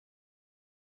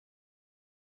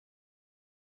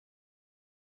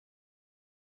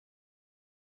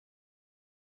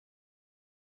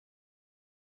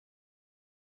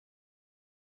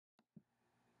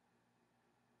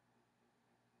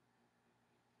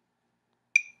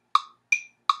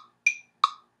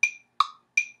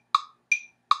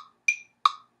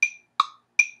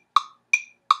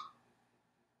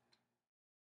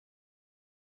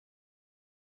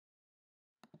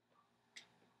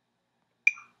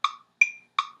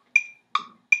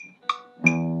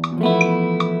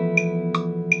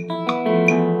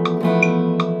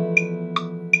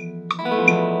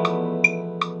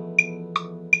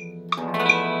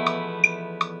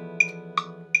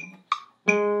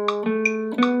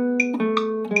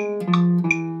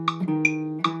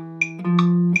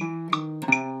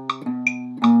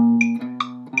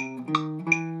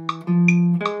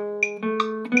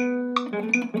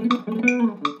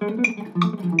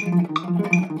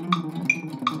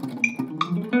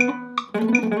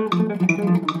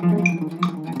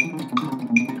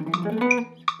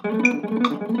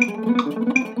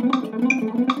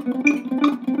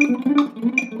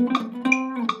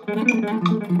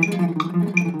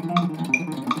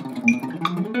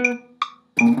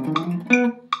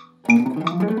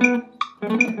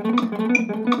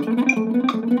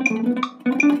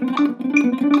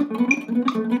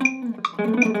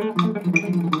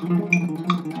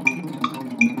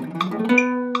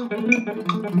Hello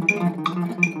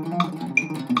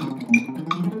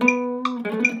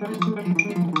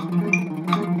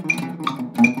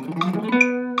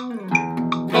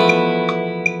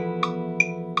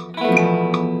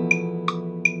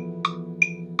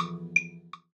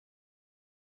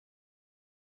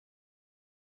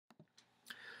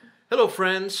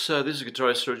friends, this is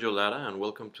guitarist Sergio Lara and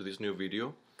welcome to this new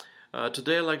video.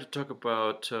 Today I'd like to talk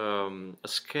about a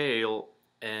scale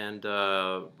and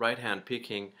right hand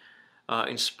picking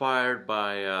inspired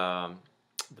by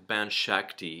the band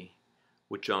Shakti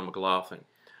with John McLaughlin.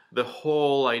 The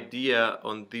whole idea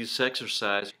on this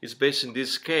exercise is based on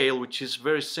this scale, which is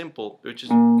very simple, which is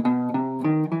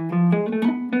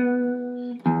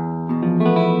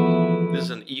this is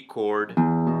an E chord.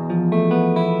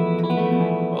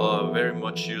 Very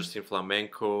much used in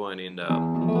flamenco and in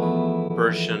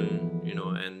Persian,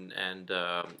 and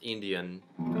Indian,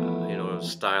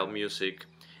 style music.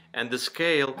 And the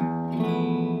scale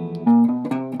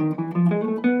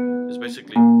is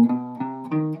basically,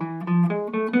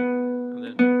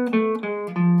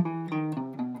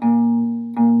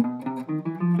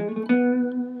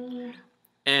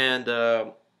 and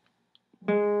the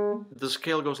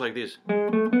scale goes like this.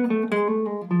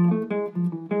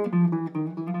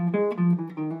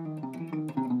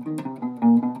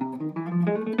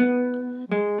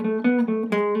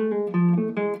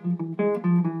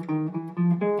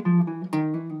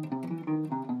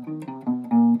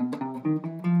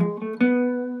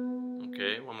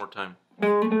 Okay, one more time.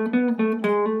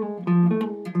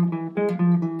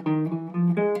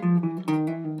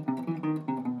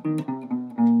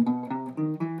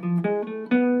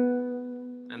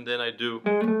 And then I do.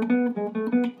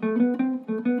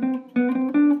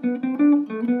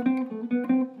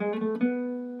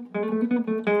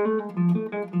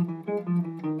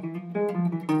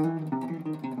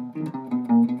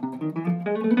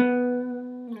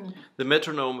 The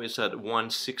metronome is at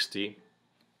 160,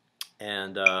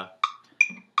 and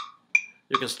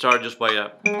you can start just by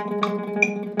a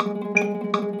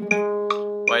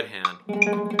right hand.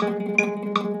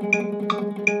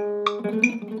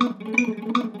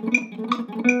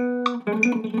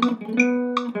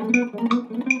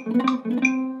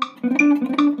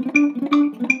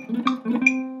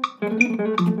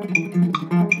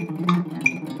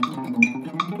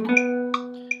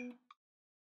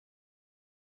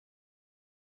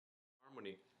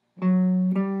 Harmony.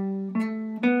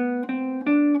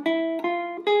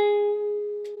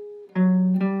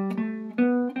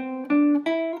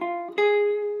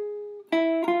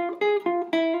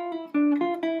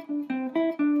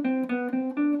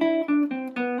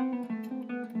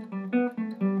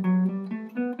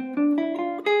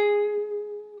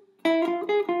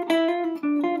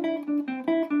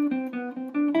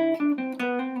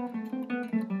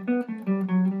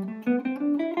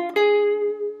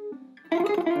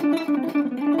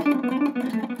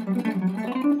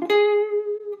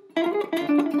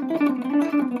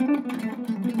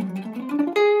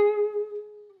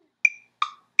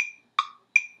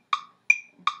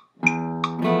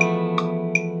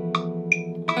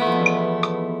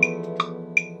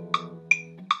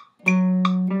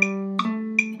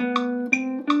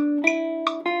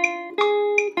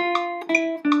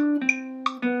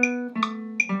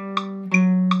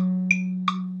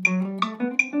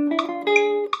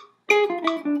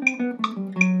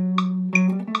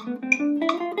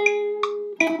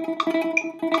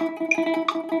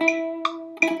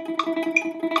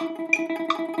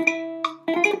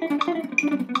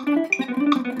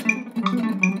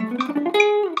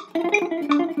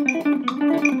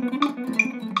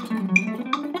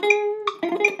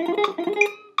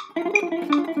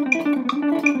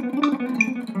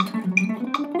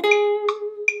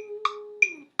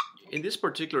 In this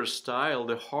particular style,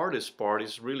 the hardest part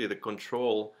is really the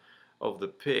control of the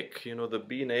pick. The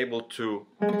being able to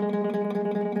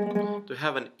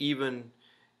have an even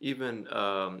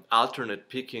alternate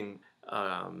picking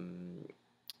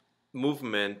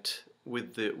movement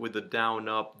with the down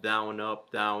up, down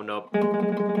up, down up.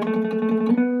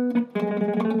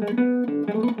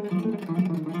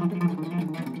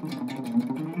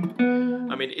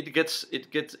 I mean,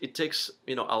 it takes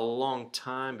a long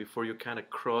time before you kind of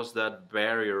cross that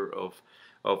barrier of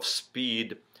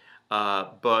speed.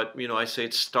 But I say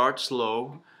it starts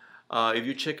slow. If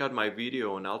you check out my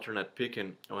video on alternate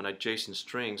picking on adjacent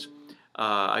strings,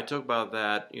 I talk about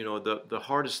that. The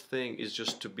hardest thing is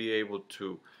just to be able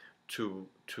to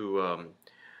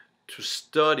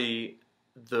study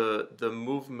the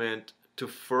movement, to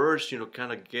first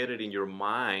kind of get it in your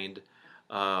mind.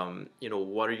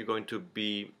 What are you going to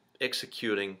be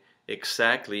executing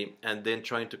exactly, and then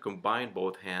trying to combine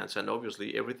both hands. And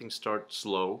obviously everything starts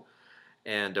slow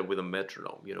and with a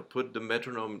metronome. Put the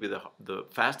metronome with the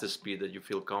fastest speed that you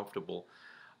feel comfortable,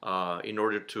 in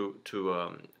order to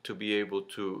be able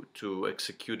to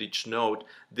execute each note.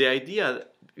 The idea,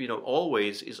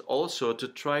 always is also to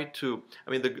try to.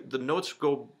 I mean, the notes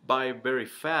go by very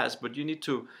fast, but you need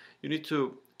to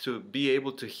be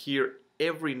able to hear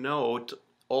every note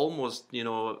almost.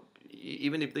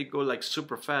 Even if they go like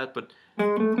super fast, but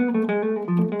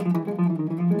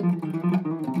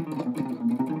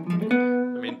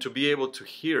to be able to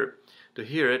hear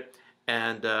it,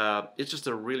 and it's just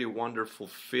a really wonderful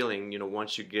feeling,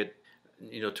 once you get,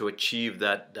 to achieve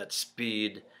that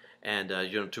speed, and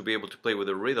to be able to play with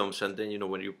the rhythms. And then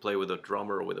when you play with a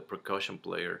drummer or with a percussion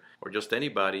player or just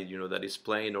anybody that is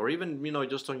playing, or even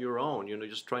just on your own,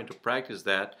 just trying to practice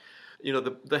that.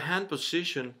 The hand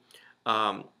position,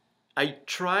 I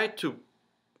try to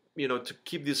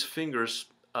keep these fingers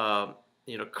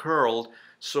curled,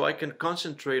 so I can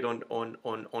concentrate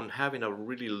on having a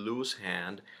really loose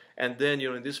hand. And then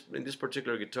in this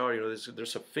particular guitar,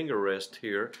 there's a finger rest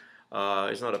here.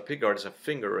 It's not a pickguard, it's a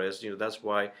finger rest. That's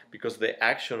why, because the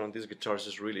action on these guitars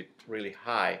is really, really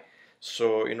high.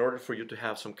 So in order for you to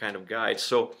have some kind of guide,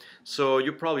 so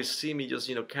you probably see me just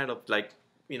kind of like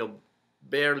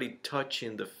barely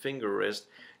touching the finger rest,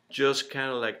 just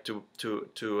kind of like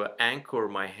to anchor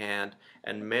my hand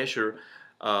and measure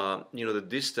the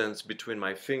distance between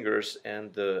my fingers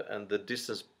and the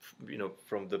distance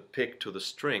from the pick to the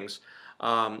strings.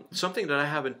 Something that I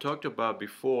haven't talked about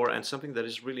before, and something that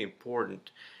is really important,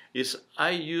 is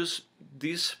I use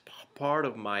this part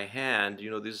of my hand,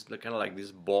 this kind of like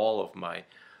this ball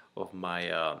of my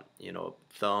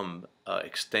thumb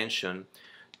extension,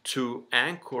 to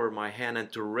anchor my hand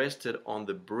and to rest it on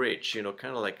the bridge,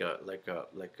 kind of like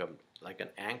an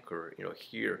anchor,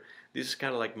 here. This is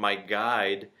kind of like my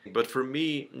guide. But for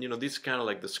me, this is kind of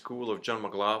like the school of John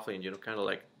McLaughlin, kind of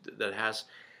like that has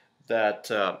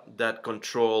that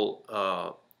control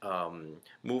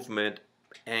movement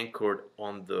anchored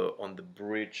on the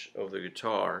bridge of the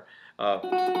guitar.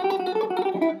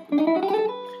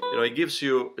 It gives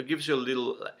you a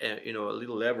little a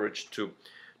little leverage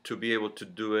to be able to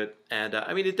do it. And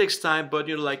I mean, it takes time, but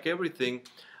like everything,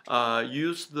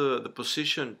 use the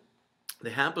position,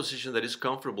 the hand position that is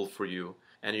comfortable for you,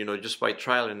 and just by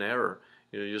trial and error,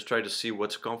 you just try to see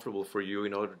what's comfortable for you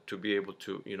in order to be able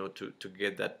to to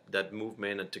get that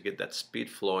movement and to get that speed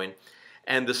flowing.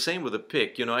 And the same with the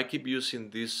pick. I keep using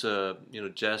these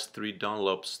Jazz 3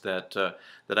 Dunlops that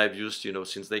I've used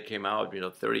since they came out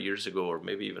 30 years ago, or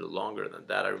maybe even longer than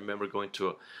that. I remember going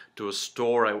to a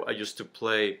store. I used to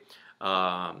play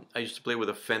with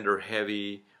a Fender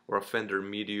Heavy or a Fender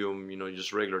Medium,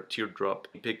 just regular teardrop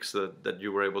picks that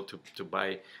you were able to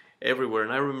buy everywhere.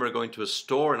 And I remember going to a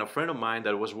store, and a friend of mine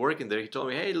that was working there, he told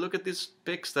me, "Hey, look at these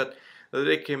picks that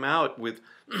they came out with."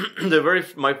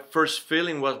 My first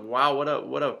feeling was, wow,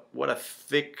 what a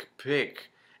thick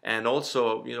pick, and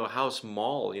also how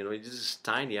small. This is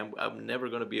tiny. I'm never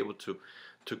going to be able to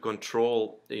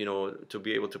control, to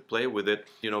be able to play with it.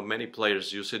 Many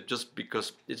players use it just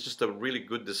because it's just a really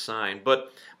good design.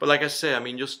 But like I say, I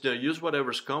mean, just use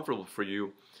whatever's comfortable for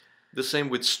you. The same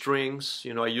with strings.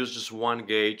 I use just one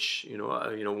gauge.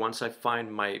 Once I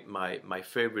find my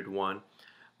favorite one.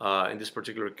 In this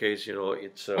particular case,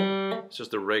 it's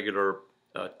just a regular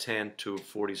 10 to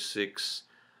 46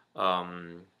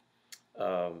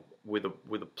 with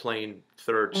a plain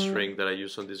third string that I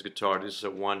use on this guitar. This is a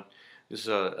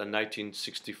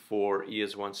 1964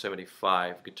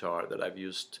 ES-175 guitar that I've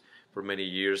used for many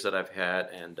years, that I've had,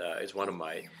 and it's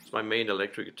my main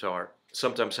electric guitar.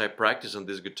 Sometimes I practice on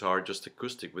this guitar just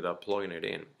acoustic without plugging it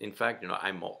in. In fact,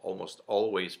 I'm almost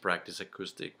always practice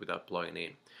acoustic without plugging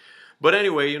in. But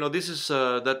anyway, this is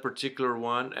that particular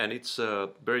one, and it's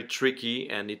very tricky,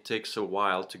 and it takes a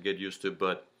while to get used to.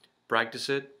 But practice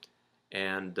it,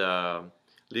 and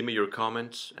leave me your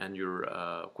comments and your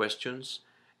questions,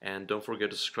 and don't forget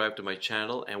to subscribe to my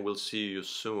channel. And we'll see you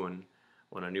soon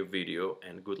on a new video.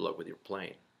 And good luck with your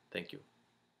playing. Thank you.